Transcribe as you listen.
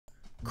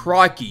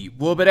Crocky,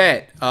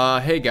 whoop-a-dat.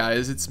 Hey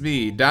guys, it's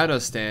me, Dino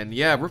Stan.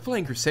 Yeah, we're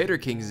playing Crusader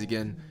Kings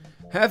again.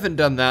 Haven't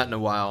done that in a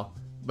while,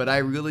 but I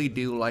really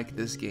do like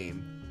this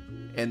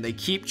game. And they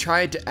keep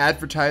trying to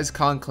advertise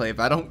Conclave.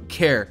 I don't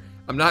care.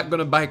 I'm not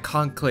gonna buy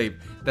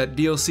Conclave. That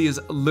DLC is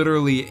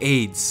literally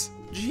AIDS.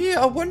 Gee,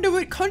 I wonder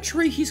what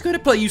country he's gonna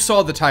play. You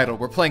saw the title.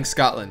 We're playing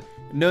Scotland.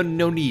 No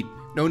need.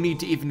 No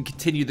need to even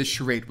continue the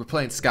charade. We're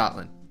playing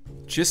Scotland.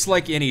 Just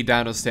like any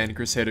Dino Stan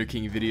Crusader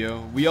King video,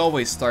 we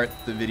always start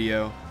the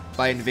video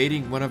by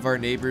invading one of our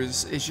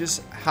neighbors. It's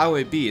just how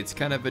it be. It's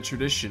kind of a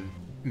tradition.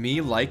 Me,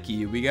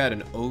 likey, we got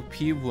an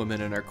OP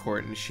woman in our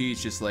court, and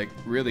she's just like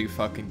really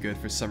fucking good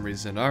for some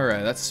reason.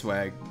 Alright, that's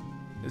swag.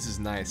 This is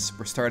nice.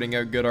 We're starting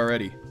out good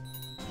already.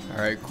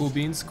 Alright, cool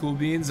beans, cool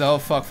beans. Oh,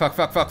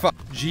 fuck.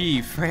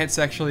 Gee, France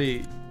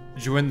actually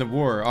joined the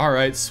war.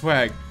 Alright,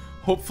 swag.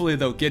 Hopefully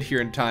they'll get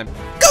here in time.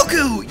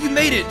 Goku! You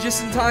made it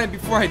just in time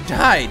before I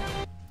died!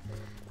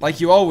 Like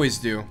you always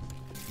do.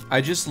 I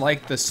just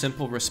like the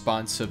simple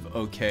response of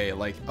okay,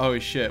 like, oh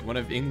shit, one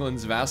of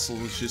England's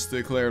vassals just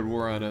declared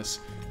war on us.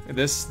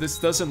 This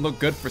doesn't look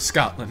good for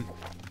Scotland.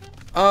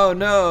 Oh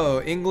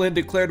no, England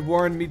declared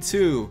war on me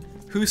too.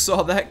 Who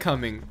saw that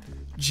coming?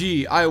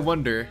 Gee, I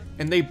wonder.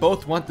 And they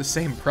both want the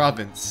same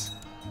province.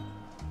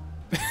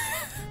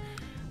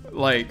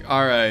 Like,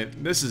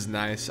 alright, this is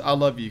nice. I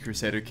love you,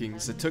 Crusader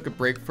Kings. I took a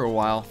break for a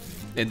while,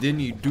 and then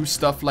you do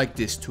stuff like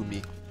this to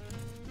me.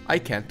 I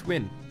can't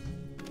win.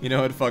 You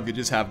know what, fuck it,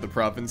 just have the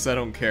province, I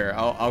don't care.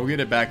 I'll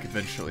get it back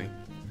eventually.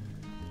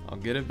 I'll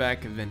get it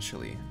back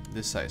eventually.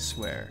 This I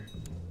swear.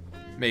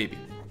 Maybe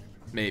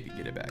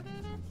get it back.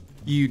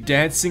 You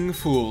dancing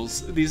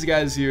fools. These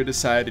guys here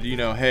decided, you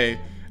know, hey,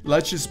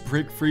 let's just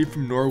break free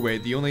from Norway,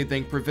 the only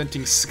thing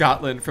preventing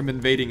Scotland from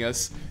invading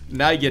us.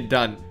 Now you're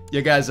done.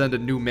 You guys under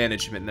new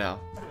management now.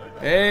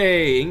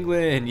 Hey,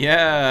 England,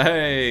 yeah,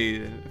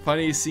 hey.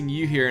 Funny seeing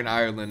you here in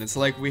Ireland. It's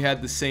like we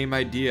had the same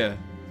idea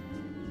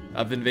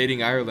of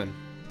invading Ireland.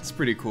 It's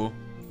pretty cool.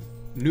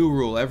 New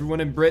rule,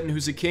 everyone in Britain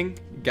who's a king,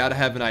 gotta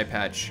have an eye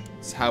patch.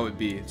 It's how it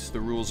be, it's the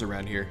rules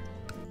around here.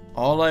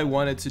 All I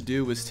wanted to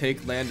do was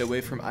take land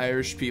away from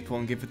Irish people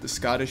and give it to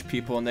Scottish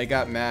people, and they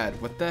got mad.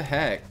 What the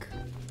heck?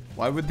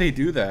 Why would they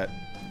do that?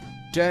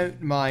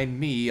 Don't mind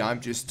me,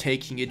 I'm just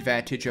taking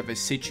advantage of a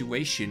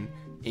situation.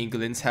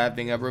 England's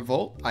having a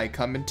revolt, I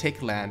come and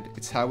take land.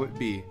 It's how it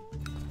be.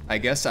 I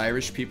guess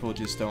Irish people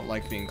just don't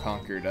like being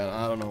conquered.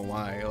 I don't know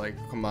why. Like,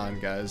 come on,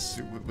 guys.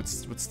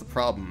 What's the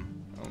problem?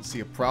 I don't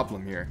see a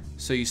problem here.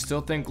 So you still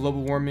think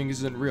global warming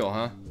isn't real,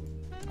 huh?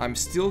 I'm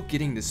still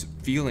getting this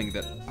feeling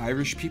that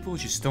Irish people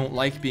just don't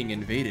like being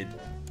invaded.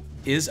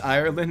 Is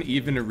Ireland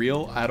even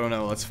real? I don't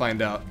know. Let's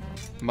find out.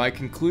 My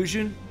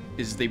conclusion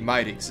is they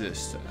might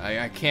exist.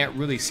 I can't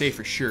really say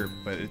for sure,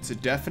 but it's a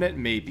definite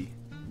maybe.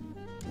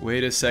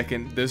 Wait a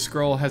second. This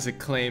girl has a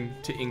claim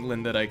to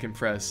England that I can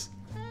press.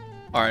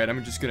 Alright,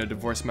 I'm just gonna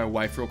divorce my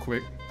wife real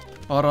quick.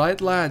 Alright,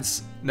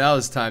 lads. Now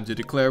it's time to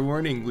declare war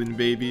in England,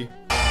 baby.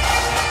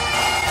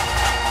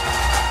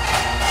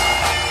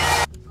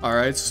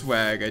 Alright,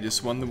 swag. I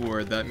just won the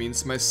war. That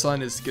means my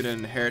son is gonna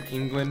inherit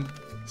England,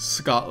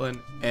 Scotland,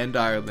 and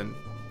Ireland.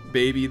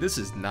 Baby, this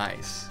is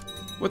nice.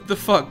 What the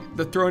fuck?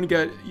 The throne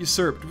got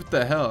usurped. What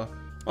the hell?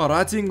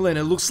 Alright, England.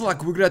 It looks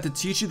like we're gonna have to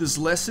teach you this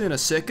lesson a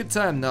second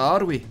time now,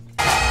 are we?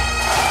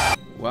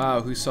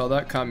 Wow, who saw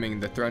that coming?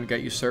 The throne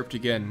got usurped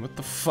again. What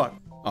the fuck?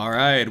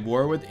 Alright,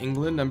 war with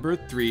England number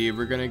 3.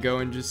 We're gonna go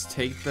and just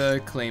take the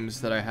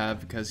claims that I have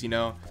because, you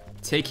know,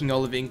 taking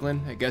all of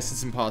England, I guess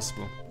it's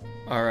impossible.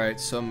 Alright,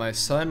 so my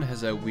son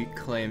has a weak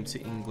claim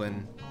to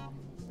England.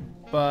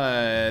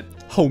 But...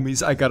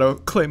 homies, I got a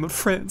claim of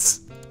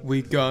France.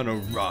 We gonna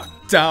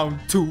rock down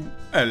to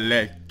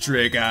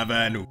Electric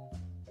Avenue.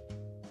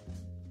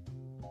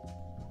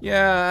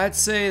 Yeah, I'd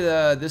say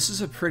this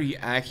is a pretty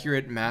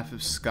accurate map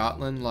of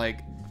Scotland.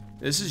 Like,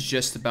 this is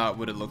just about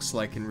what it looks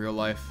like in real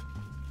life.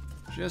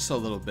 Just a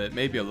little bit,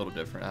 maybe a little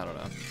different, I don't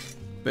know.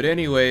 But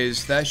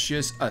anyways, that's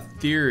just a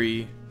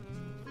theory.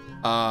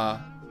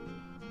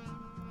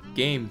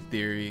 Game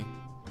theory.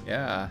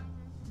 Yeah.